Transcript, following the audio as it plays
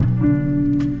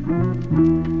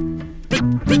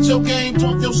Bitch your game,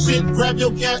 talk your shit, grab your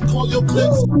gat, call your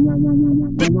clips.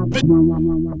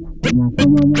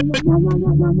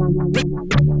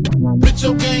 Bitch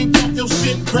your game, talk your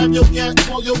shit, grab your gat,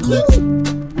 call your clips.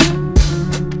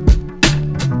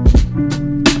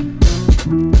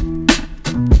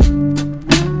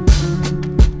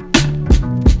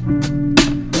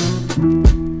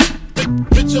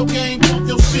 Bitch your game, talk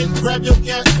your shit, grab your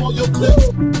gat, call your clips.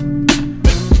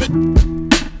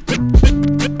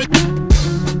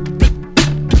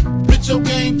 Bitch your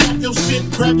game, talk your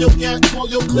shit, grab your gat, call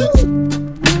your clips.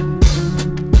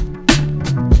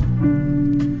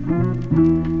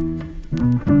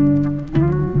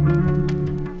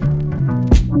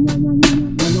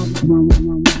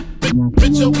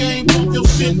 Bitch your game, talk your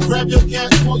shit, grab your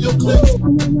gat, call your clips.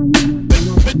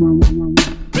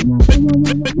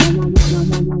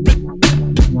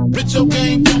 Bitch your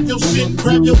game, talk your shit,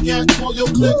 grab your gat, call your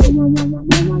clips.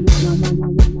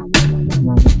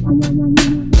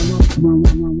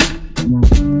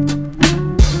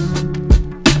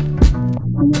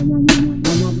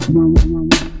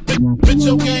 Bitch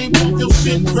your game, talk your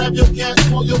shit, grab your gat,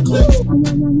 call your clips.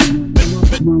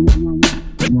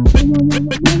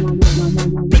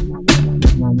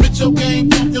 Bitch your game,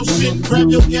 talk your shit, grab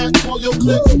your gat, call your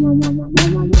clips.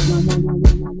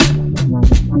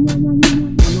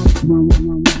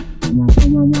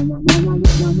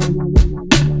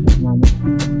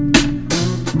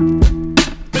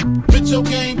 Bitch your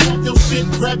game, talk your shit,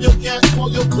 grab your gat,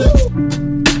 call your clips.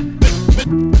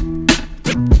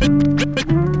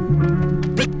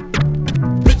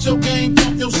 Bitch your game,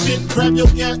 talk your shit, grab your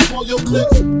gat, call your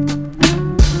clips.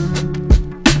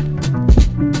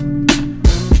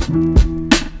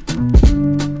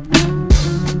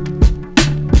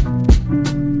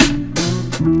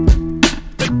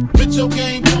 Bitch your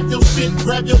game, talk your shit,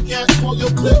 grab your gat, call your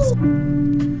clips.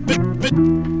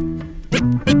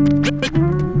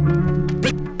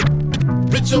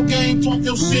 Bitch your game, talk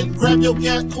your shit, grab your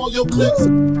gat, call your clips.